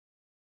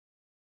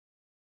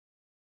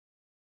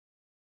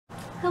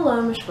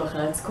Hello,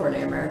 Mishpacha, it's Courtney,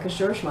 America's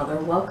Jewish mother.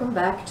 Welcome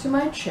back to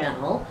my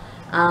channel.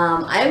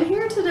 I am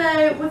here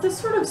today with a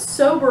sort of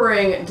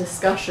sobering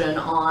discussion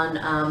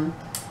on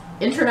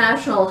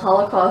International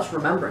Holocaust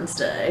Remembrance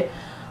Day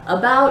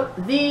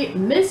about the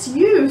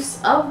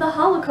misuse of the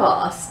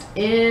Holocaust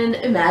in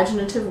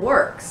imaginative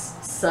works,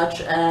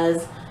 such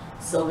as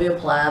Sylvia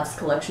Plath's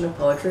collection of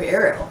poetry,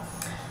 Ariel.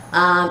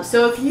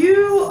 So if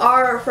you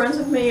are friends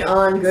with me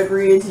on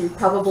Goodreads, you've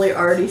probably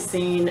already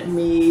seen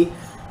me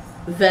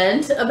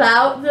vent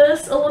about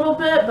this a little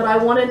bit, but I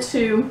wanted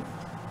to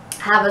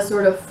have a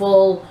sort of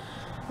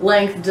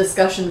full-length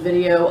discussion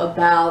video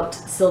about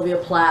Sylvia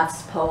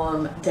Plath's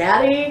poem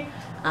Daddy,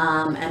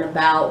 and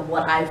about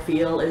what I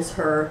feel is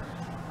her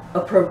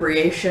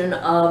appropriation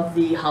of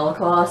the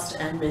Holocaust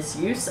and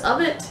misuse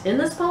of it in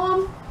this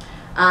poem.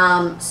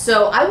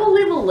 So I will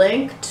leave a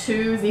link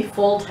to the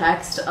full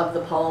text of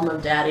the poem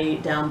of Daddy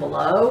down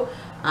below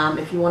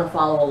if you want to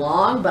follow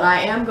along, but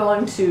I am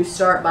going to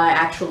start by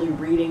actually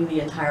reading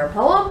the entire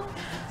poem,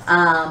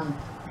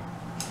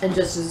 and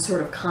just as a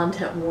sort of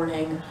content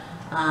warning,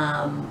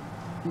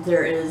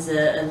 there is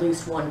at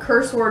least one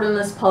curse word in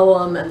this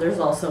poem, and there's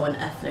also an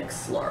ethnic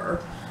slur.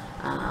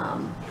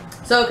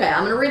 So okay,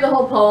 I'm going to read the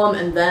whole poem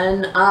and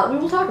then we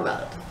will talk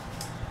about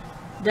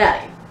it.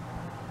 Daddy.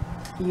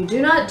 You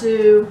do not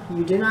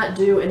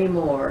do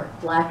anymore,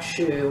 black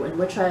shoe, in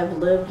which I have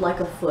lived like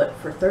a foot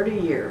for 30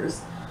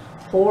 years,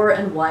 poor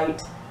and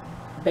white,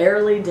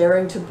 barely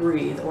daring to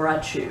breathe or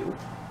achoo.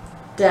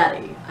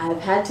 Daddy, I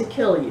have had to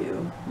kill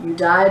you. You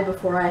died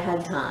before I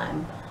had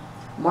time.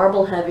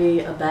 Marble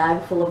heavy, a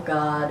bag full of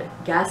God,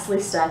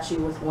 ghastly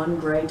statue with one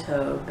gray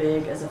toe,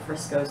 big as a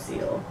Frisco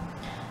seal.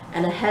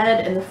 And a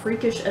head in the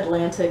freakish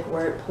Atlantic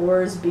where it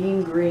pours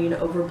bean green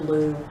over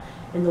blue,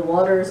 in the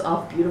waters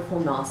off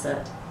beautiful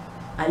Nauset.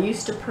 I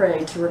used to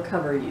pray to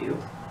recover you.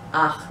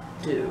 Ach,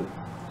 du.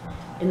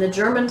 In the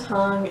German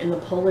tongue, in the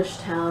Polish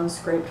town,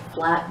 scraped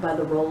flat by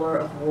the roller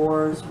of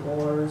wars,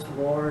 wars,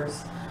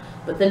 wars.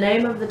 But the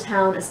name of the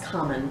town is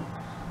common.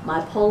 My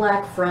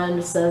Polack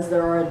friend says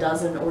there are a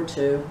dozen or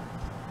two.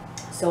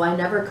 So I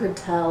never could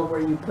tell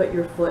where you put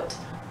your foot,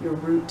 your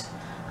root.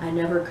 I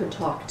never could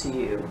talk to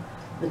you.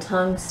 The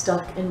tongue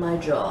stuck in my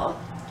jaw.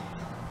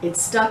 It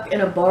stuck in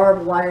a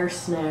barbed wire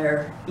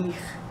snare. Ich.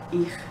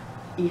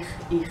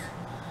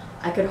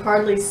 I could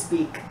hardly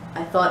speak.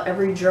 I thought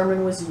every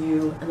German was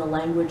you, and the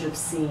language of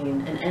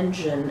scene, an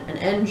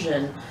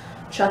engine,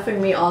 chuffing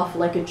me off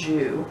like a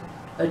Jew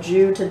to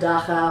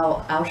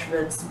Dachau,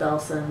 Auschwitz,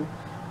 Belsen.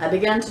 I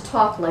began to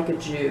talk like a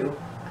Jew.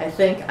 I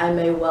think I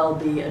may well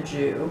be a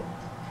Jew.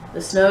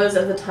 The snows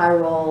of the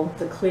Tyrol,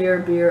 the clear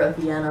beer of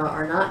Vienna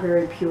are not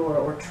very pure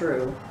or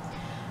true.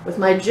 With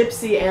my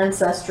gypsy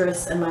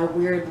ancestress and my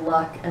weird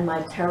luck and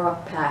my tarot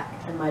pack,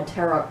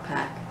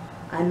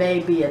 I may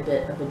be a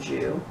bit of a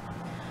Jew.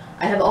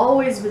 I have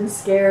always been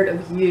scared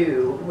of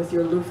you, with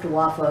your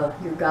Luftwaffe,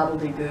 your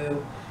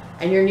gobbledygoo,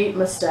 and your neat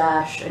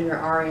mustache and your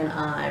Aryan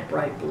eye,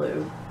 bright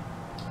blue.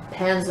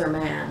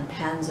 Panzerman,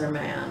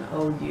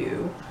 oh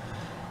you.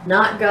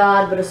 Not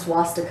God, but a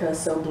swastika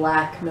so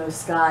black no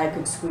sky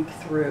could squeak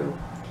through.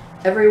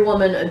 Every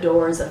woman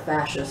adores a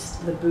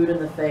fascist, the boot in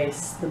the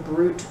face, the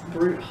brute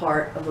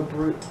heart of a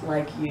brute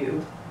like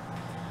you.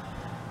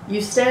 You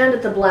stand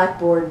at the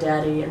blackboard,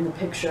 Daddy, in the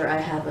picture I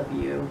have of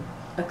you.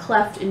 A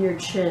cleft in your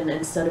chin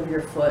instead of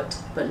your foot,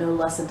 but no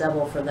less a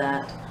devil for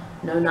that.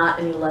 No, not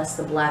any less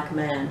the black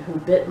man who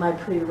bit my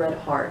pretty red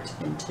heart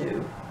in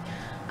two.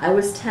 I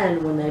was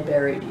 10 when they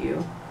buried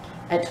you.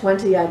 At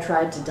 20 I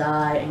tried to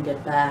die and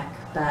get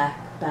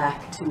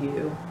back to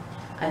you.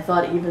 I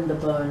thought even the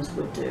bones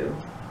would do.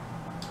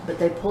 But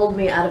they pulled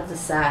me out of the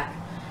sack,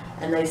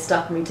 and they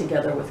stuck me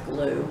together with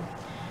glue.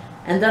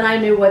 And then I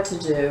knew what to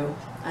do.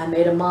 I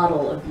made a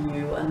model of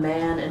you, a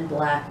man in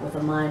black with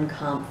a Mein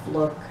Kampf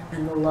look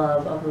and the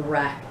love of the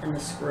rack and the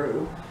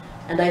screw.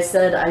 And I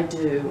said, I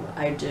do.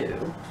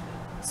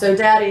 So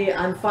Daddy,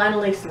 I'm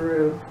finally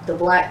through. The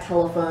black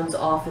telephone's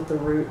off at the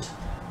root.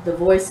 The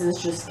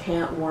voices just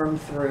can't worm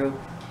through.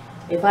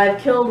 If I've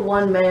killed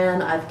one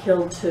man, I've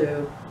killed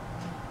two.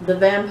 The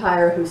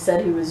vampire who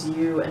said he was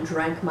you and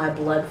drank my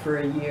blood for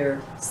a year.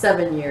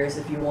 7 years,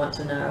 if you want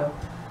to know.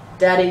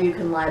 Daddy, you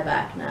can lie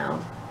back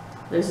now.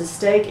 There's a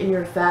stake in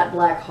your fat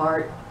black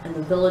heart, and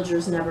the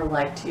villagers never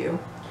liked you.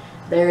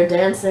 They are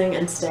dancing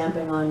and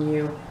stamping on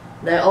you.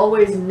 They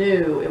always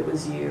knew it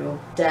was you.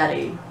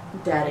 Daddy,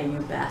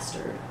 you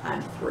bastard,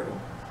 I'm through.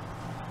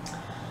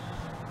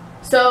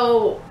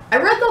 So, I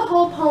read the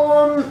whole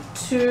poem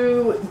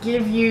to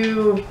give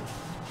you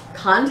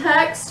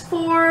context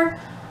for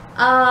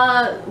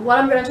what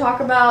I'm going to talk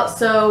about.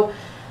 So,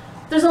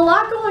 there's a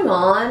lot going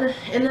on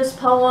in this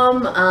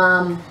poem.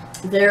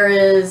 There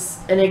is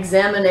an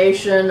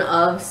examination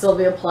of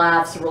Sylvia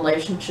Plath's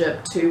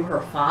relationship to her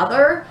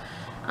father.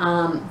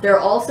 There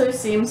also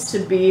seems to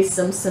be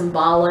some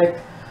symbolic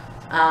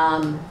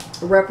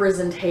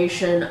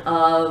representation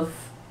of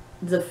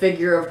the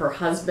figure of her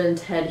husband,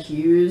 Ted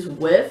Hughes,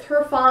 with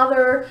her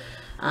father.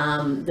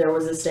 There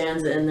was a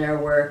stanza in there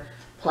where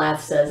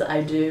Plath says,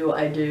 I do,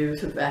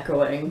 sort of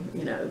echoing,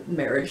 you know,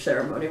 marriage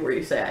ceremony where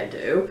you say I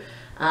do.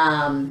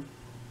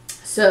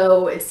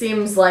 So it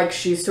seems like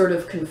she's sort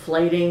of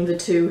conflating the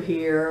two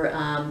here.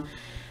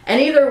 And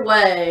either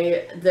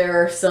way,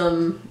 there are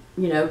some,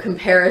 you know,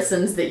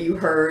 comparisons that you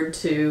heard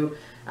to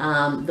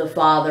the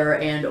father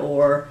and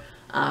or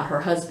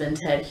her husband,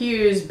 Ted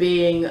Hughes,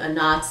 being a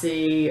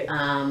Nazi,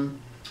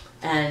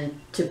 and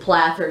to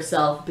Plath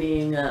herself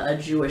being a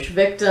Jewish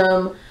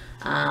victim.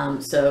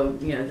 So,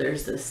 you know,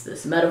 there's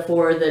this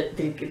metaphor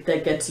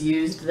that gets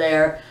used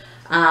there.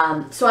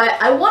 So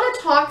I want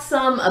to talk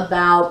some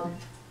about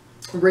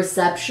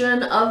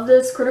reception of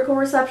this, critical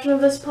reception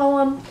of this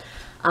poem,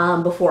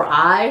 before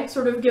I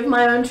sort of give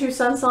my own 2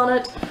 cents on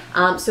it.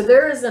 So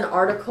there is an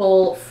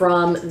article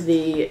from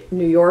the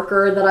New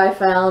Yorker that I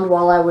found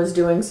while I was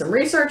doing some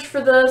research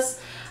for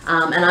this,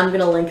 and I'm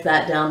going to link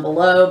that down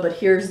below, but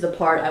here's the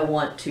part I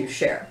want to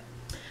share.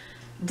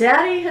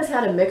 Daddy has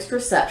had a mixed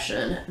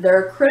reception. There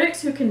are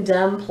critics who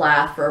condemn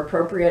Plath for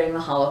appropriating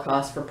the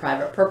Holocaust for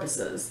private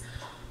purposes.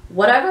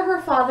 Whatever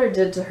her father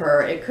did to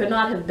her, it could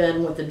not have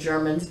been what the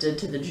Germans did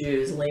to the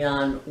Jews,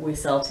 Leon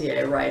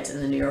Wieseltier writes in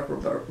the New York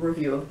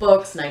Review of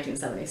Books,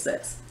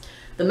 1976.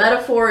 The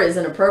metaphor is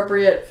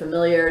inappropriate.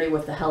 Familiarity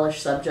with the hellish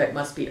subject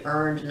must be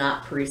earned,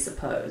 not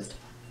presupposed.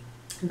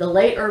 The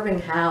late Irving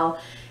Howe,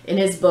 in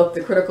his book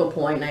The Critical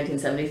Point,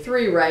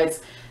 1973,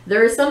 writes,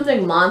 there is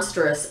something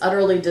monstrous,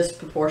 utterly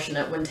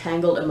disproportionate when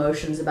tangled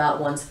emotions about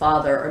one's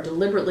father are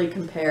deliberately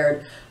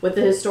compared with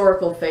the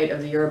historical fate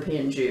of the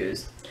European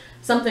Jews.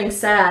 Something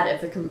sad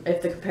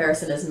if the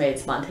comparison is made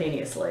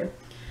spontaneously.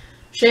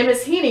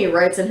 Chametzky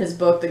writes in his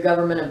book The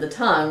Government of the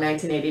Tongue,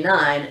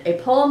 1989,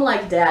 a poem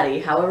like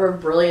Daddy, however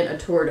brilliant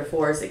a tour de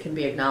force it can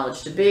be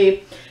acknowledged to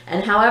be,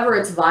 and however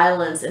its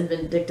violence and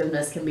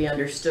vindictiveness can be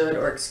understood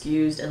or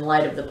excused in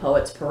light of the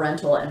poet's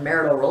parental and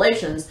marital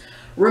relations,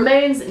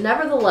 remains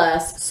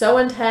nevertheless so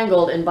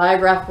entangled in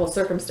biographical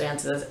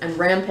circumstances and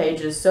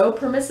rampages so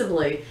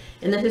permissively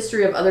in the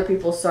history of other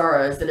people's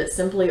sorrows that it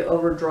simply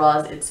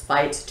overdraws its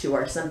fights to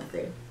our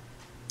sympathy.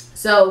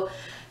 So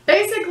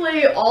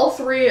basically all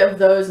 3 of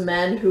those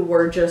men who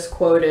were just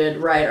quoted,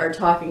 right, are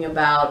talking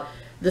about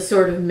the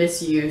sort of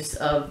misuse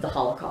of the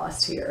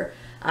Holocaust here.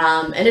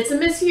 And it's a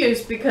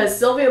misuse because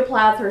Sylvia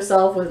Plath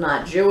herself was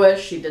not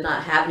Jewish. She did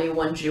not have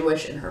anyone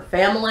Jewish in her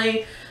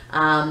family.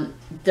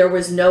 There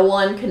was no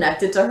one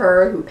connected to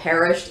her who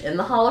perished in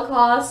the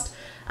Holocaust.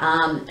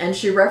 And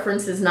she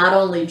references not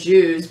only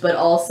Jews, but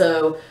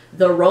also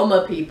the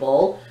Roma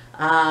people,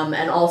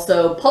 and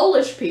also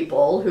Polish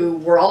people who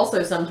were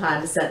also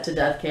sometimes sent to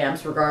death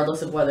camps,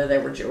 regardless of whether they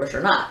were Jewish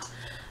or not.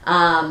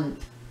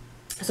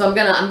 So I'm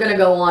gonna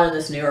go on in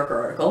this New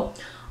Yorker article.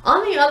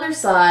 On the other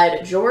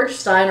side, George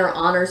Steiner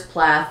honors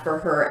Plath for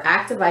her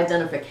active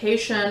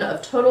identification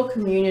of total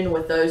communion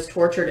with those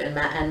tortured and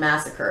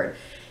massacred.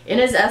 In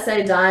his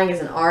essay, Dying as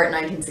an Art,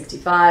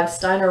 1965,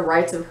 Steiner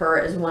writes of her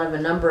as one of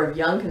a number of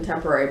young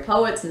contemporary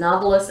poets,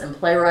 novelists, and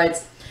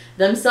playwrights,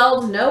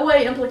 themselves no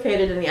way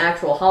implicated in the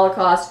actual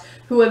Holocaust,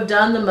 who have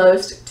done the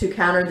most to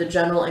counter the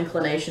general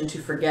inclination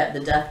to forget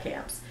the death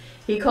camps.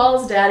 He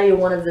calls Daddy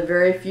one of the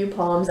very few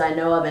poems I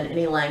know of in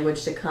any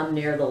language to come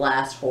near the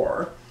last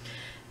horror.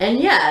 And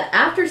yet,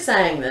 after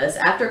saying this,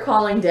 after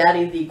calling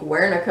Daddy the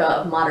Guernica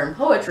of modern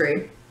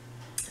poetry,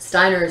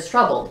 Steiner is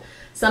troubled.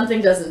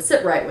 Something doesn't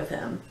sit right with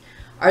him.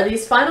 Are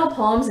these final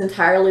poems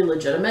entirely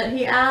legitimate,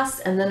 he asks,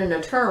 and then in a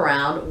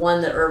turnaround,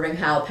 one that Irving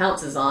Howe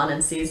pounces on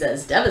and sees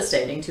as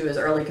devastating to his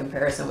early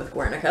comparison with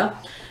Guernica,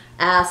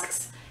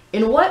 asks,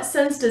 in what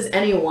sense does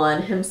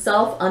anyone,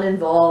 himself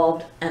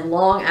uninvolved and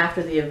long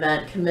after the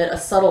event, commit a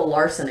subtle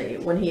larceny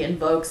when he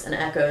invokes and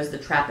echoes the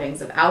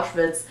trappings of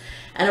Auschwitz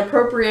and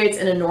appropriates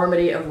an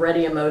enormity of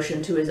ready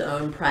emotion to his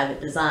own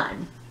private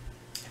design?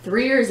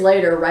 3 years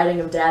later, writing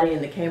of Daddy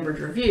in the Cambridge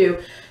Review,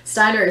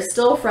 Steiner is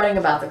still fretting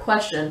about the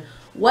question,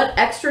 what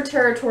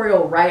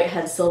extraterritorial right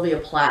had Sylvia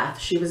Plath?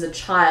 She was a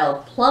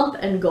child, plump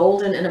and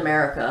golden in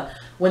America,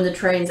 when the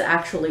trains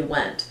actually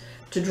went,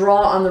 to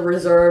draw on the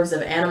reserves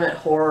of animate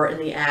horror in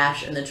the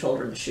ash and the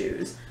children's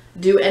shoes.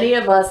 Do any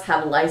of us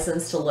have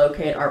license to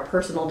locate our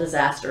personal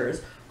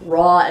disasters,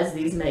 raw as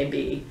these may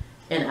be,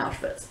 in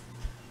Auschwitz?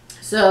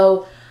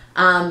 So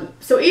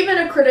even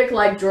a critic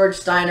like George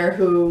Steiner,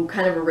 who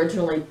kind of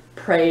originally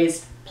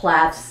praised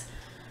Plath's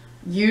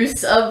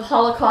use of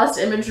Holocaust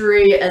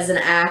imagery as an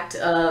act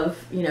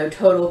of, you know,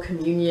 total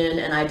communion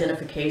and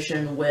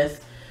identification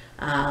with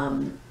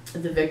the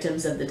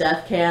victims of the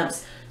death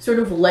camps, sort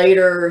of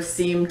later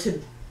seemed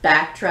to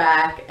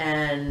backtrack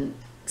and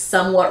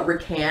somewhat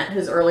recant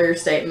his earlier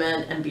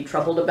statement and be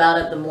troubled about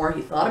it the more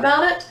he thought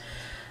about it.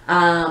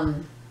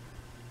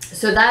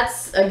 So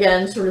that's,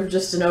 again, sort of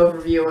just an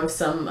overview of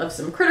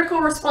some critical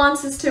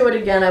responses to it.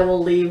 Again, I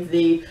will leave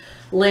the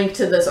link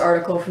to this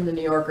article from the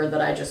New Yorker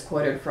that I just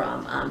quoted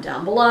from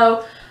down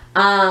below.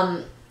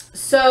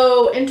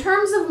 So in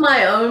terms of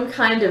my own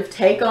kind of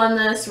take on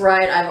this,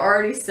 right, I've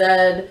already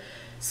said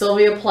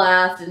Sylvia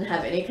Plath didn't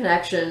have any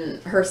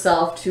connection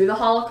herself to the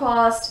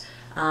Holocaust.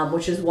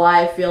 which is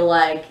why I feel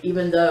like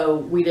even though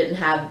we didn't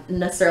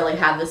necessarily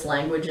have this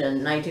language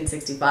in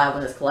 1965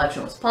 when this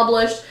collection was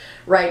published,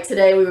 right,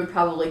 today we would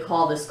probably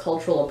call this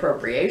cultural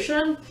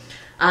appropriation.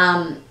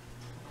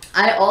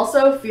 I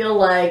also feel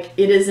like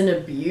it is an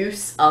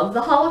abuse of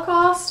the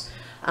Holocaust.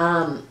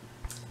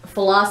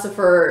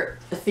 Philosopher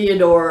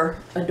Theodor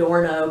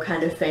Adorno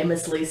kind of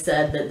famously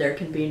said that there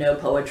can be no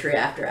poetry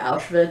after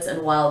Auschwitz,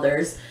 and while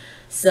there's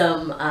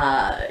some,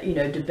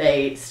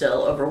 debate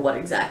still over what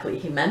exactly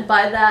he meant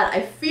by that,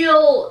 I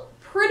feel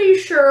pretty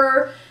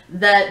sure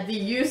that the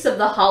use of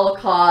the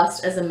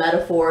Holocaust as a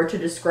metaphor to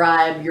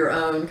describe your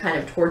own kind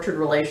of tortured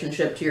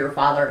relationship to your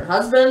father and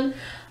husband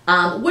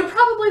would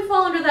probably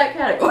fall under that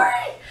category.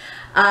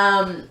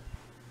 The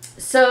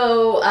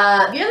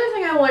other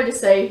thing I wanted to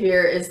say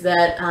here is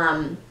that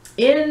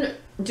in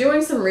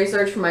doing some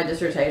research for my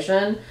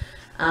dissertation,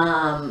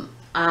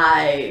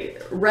 I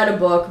read a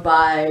book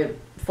by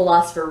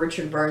philosopher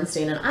Richard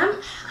Bernstein, and I'm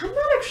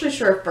not actually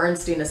sure if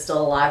Bernstein is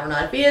still alive or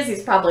not. If he is,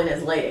 he's probably in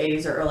his late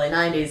 80s or early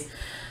 90s.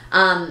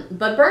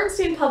 But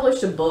Bernstein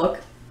published a book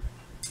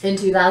in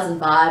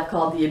 2005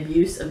 called The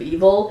Abuse of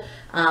Evil,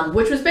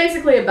 which was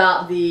basically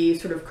about the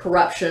sort of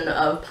corruption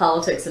of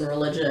politics and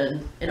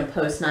religion in a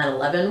post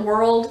 9/11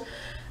 world.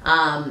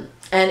 And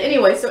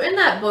anyway, so in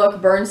that book,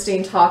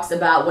 Bernstein talks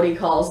about what he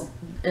calls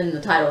in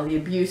the title, the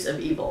abuse of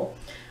evil.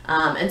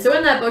 And so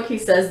in that book, he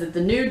says that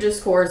the new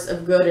discourse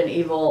of good and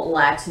evil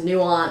lacks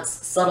nuance,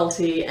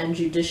 subtlety, and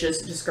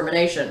judicious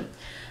discrimination.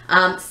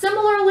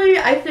 Similarly,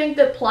 I think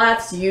that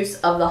Plath's use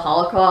of the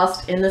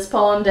Holocaust in this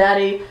poem,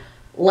 Daddy,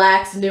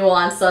 lacks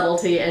nuance,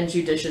 subtlety, and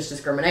judicious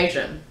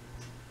discrimination.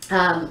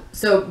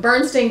 So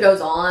Bernstein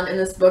goes on in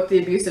this book, The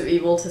Abuse of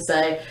Evil, to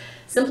say,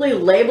 simply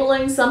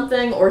labeling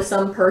something or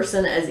some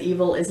person as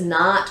evil is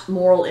not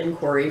moral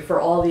inquiry. For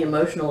all the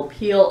emotional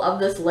appeal of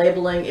this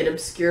labeling, it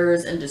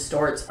obscures and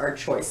distorts our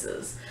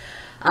choices.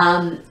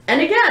 And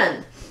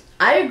again,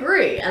 I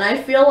agree. And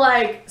I feel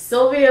like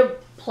Sylvia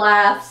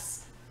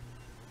Plath's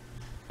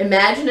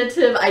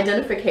imaginative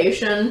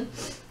identification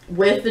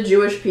with the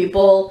Jewish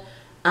people,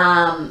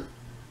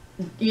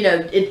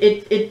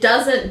 it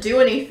doesn't do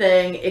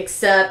anything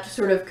except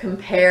sort of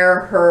compare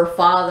her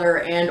father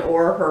and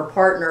or her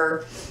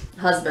partner,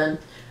 husband,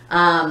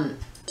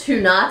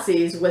 to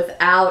Nazis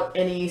without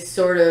any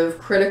sort of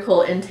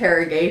critical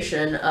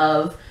interrogation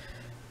of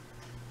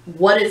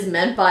what is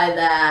meant by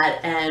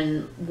that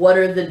and what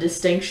are the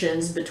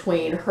distinctions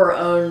between her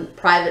own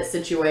private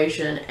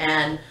situation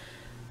and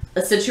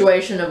a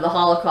situation of the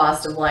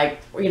Holocaust of,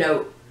 like,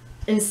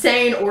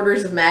 insane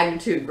orders of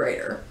magnitude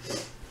greater.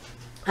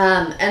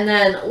 And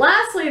then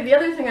lastly, the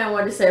other thing I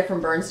wanted to say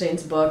from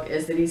Bernstein's book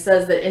is that he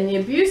says that in The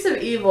Abuse of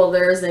Evil,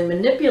 there is a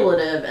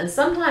manipulative and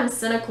sometimes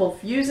cynical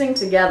fusing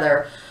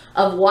together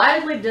of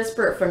widely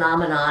disparate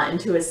phenomena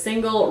into a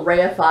single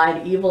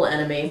reified evil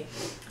enemy.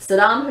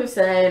 Saddam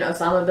Hussein,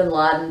 Osama bin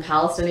Laden,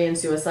 Palestinian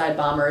suicide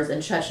bombers,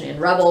 and Chechen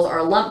rebels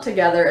are lumped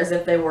together as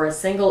if they were a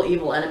single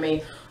evil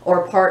enemy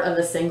or part of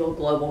a single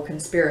global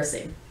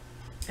conspiracy.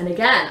 And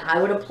again,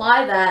 I would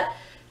apply that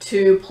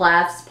to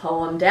Plath's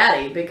poem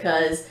Daddy,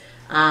 because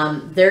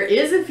there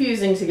is a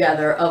fusing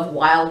together of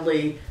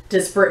wildly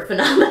disparate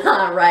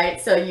phenomena, right?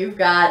 So you've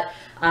got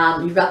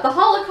the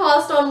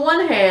Holocaust on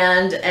one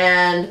hand,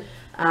 and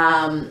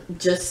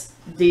just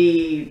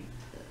the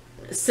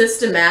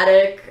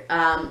systematic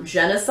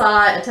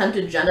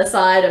attempted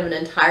genocide of an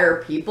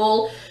entire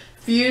people,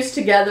 fused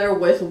together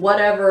with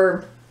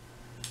whatever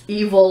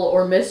evil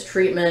or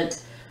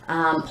mistreatment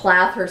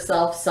Plath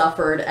herself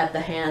suffered at the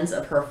hands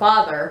of her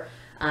father.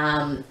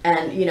 And,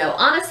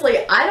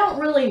 honestly, I don't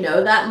really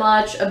know that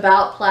much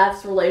about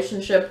Plath's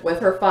relationship with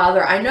her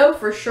father. I know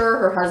for sure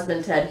her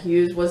husband, Ted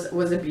Hughes,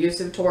 was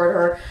abusive toward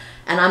her,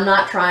 and I'm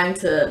not trying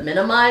to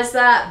minimize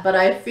that, but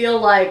I feel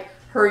like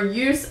her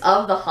use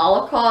of the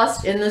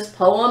Holocaust in this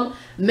poem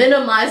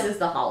minimizes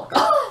the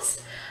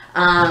Holocaust.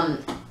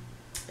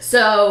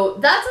 So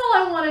that's all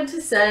I wanted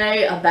to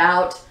say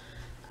about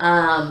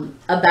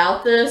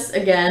this,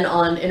 again,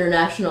 on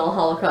International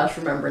Holocaust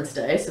Remembrance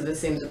Day, so this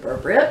seems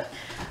appropriate.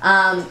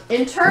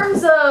 In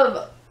terms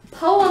of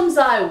poems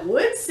I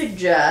would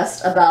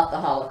suggest about the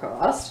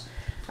Holocaust,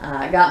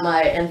 I got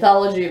my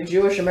Anthology of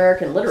Jewish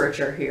American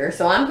Literature here,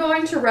 so I'm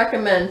going to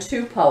recommend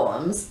two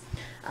poems,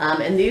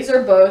 and these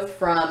are both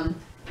from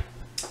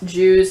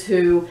Jews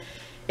who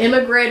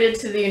immigrated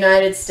to the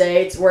United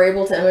States, were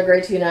able to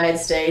immigrate to the United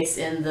States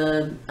in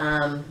the,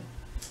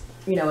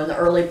 in the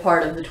early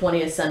part of the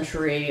 20th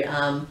century.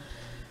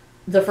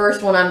 The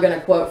first one I'm going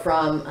to quote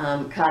from,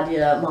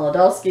 Kadia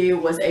Molodowski,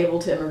 was able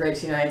to immigrate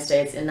to the United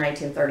States in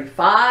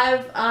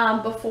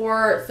 1935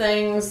 before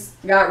things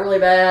got really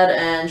bad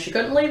and she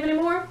couldn't leave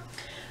anymore.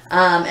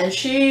 And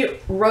she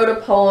wrote a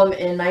poem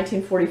in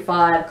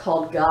 1945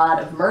 called God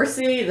of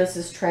Mercy. This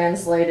is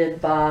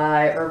translated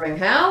by Irving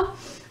Howe,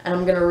 and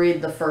I'm going to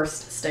read the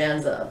first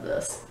stanza of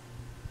this.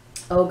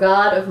 O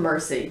God of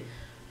mercy,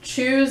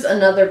 choose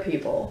another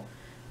people.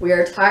 We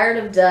are tired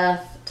of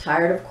death,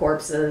 tired of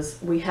corpses,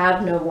 we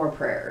have no more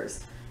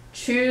prayers.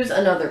 Choose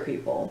another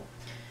people.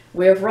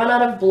 We have run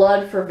out of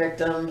blood for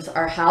victims.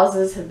 Our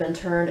houses have been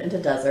turned into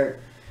desert.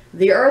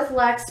 The earth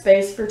lacks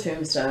space for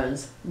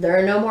tombstones. There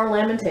are no more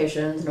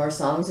lamentations nor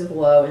songs of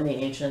woe in the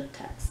ancient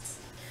texts.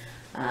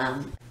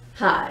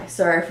 Hi,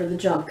 sorry for the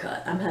jump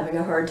cut. I'm having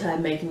a hard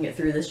time making it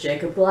through this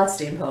Jacob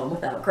Gladstein poem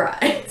without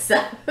crying.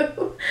 So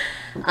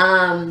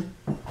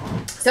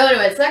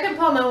anyway, the second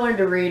poem I wanted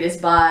to read is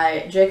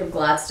by Jacob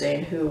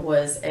Gladstein, who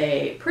was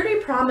a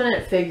pretty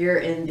prominent figure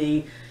in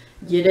the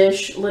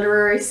Yiddish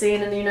literary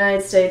scene in the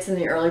United States in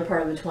the early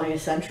part of the 20th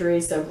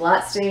century. So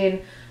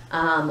Gladstein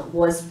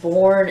was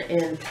born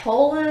in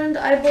Poland,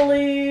 I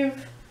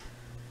believe.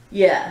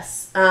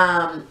 Yes.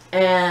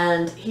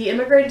 And he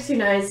immigrated to the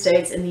United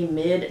States in the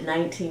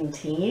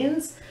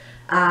mid-19-teens.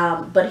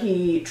 But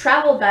he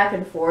traveled back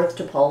and forth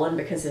to Poland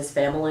because his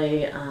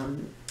family,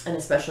 and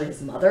especially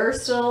his mother,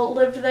 still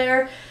lived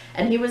there.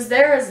 And he was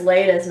there as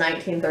late as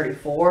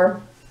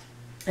 1934.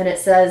 And it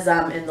says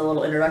in the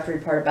little introductory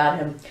part about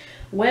him,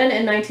 when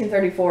in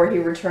 1934 he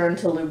returned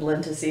to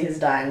Lublin to see his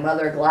dying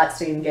mother,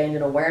 Gladstein gained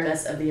an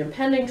awareness of the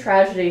impending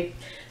tragedy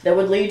that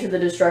would lead to the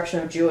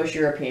destruction of Jewish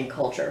European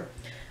culture.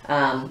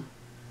 So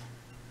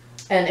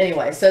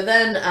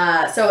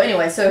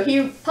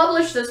he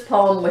published this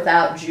poem,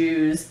 Without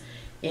Jews,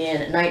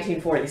 in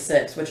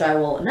 1946, which I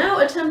will now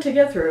attempt to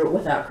get through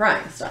without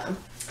crying this time.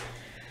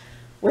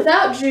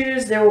 Without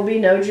Jews, there will be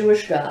no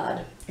Jewish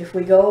God. If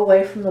we go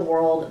away from the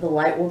world, the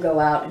light will go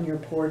out in your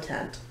poor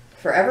tent.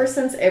 For ever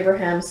since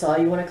Abraham saw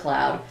you in a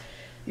cloud,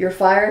 your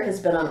fire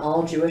has been on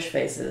all Jewish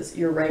faces,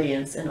 your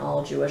radiance in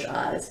all Jewish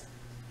eyes.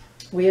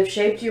 We have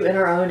shaped you in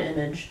our own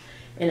image.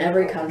 In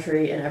every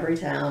country, in every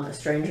town, a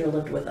stranger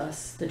lived with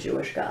us, the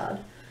Jewish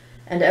God.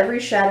 And every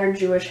shattered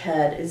Jewish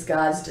head is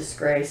God's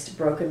disgraced,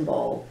 broken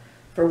bowl,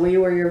 for we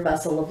were your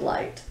vessel of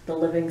light, the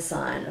living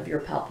sign of your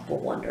palpable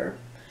wonder.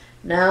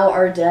 Now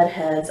our dead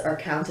heads are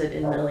counted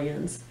in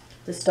millions.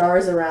 The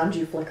stars around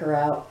you flicker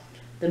out.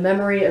 The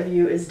memory of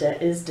you is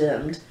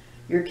dimmed.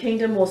 Your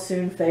kingdom will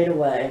soon fade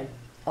away.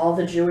 All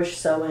the Jewish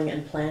sowing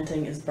and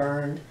planting is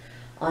burned.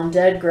 On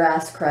dead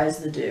grass cries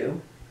the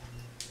dew.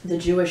 The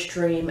Jewish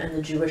dream and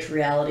the Jewish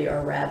reality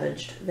are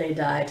ravaged. They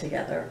die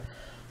together.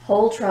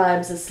 Whole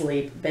tribes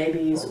asleep,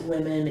 babies,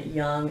 women,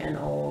 young and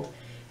old.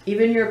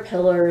 Even your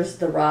pillars,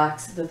 the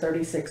rocks, the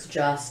 36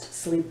 just,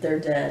 sleep their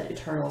dead,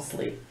 eternal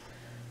sleep.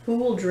 Who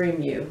will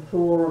dream you? Who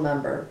will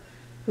remember?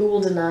 Who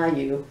will deny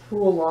you? Who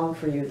will long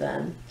for you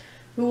then?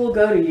 Who will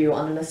go to you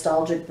on a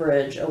nostalgic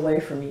bridge away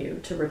from you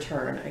to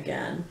return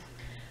again?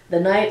 The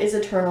night is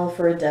eternal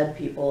for a dead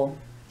people,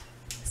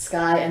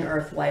 sky and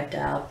earth wiped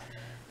out.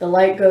 The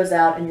light goes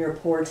out in your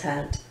poor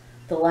tent.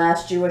 The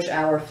last Jewish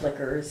hour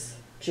flickers.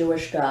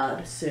 Jewish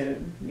God,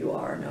 soon you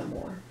are no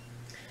more.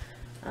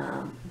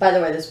 By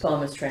the way, this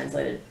poem is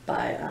translated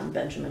by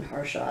Benjamin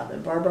Harshaw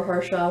and Barbara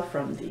Harshaw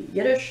from the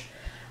Yiddish.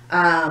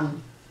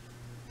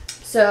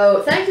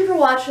 So thank you for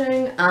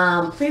watching.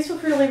 Please feel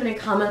free to leave any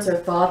comments or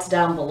thoughts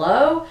down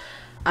below.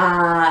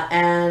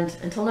 And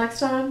until next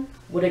time,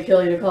 would it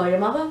kill you to call your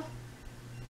mother?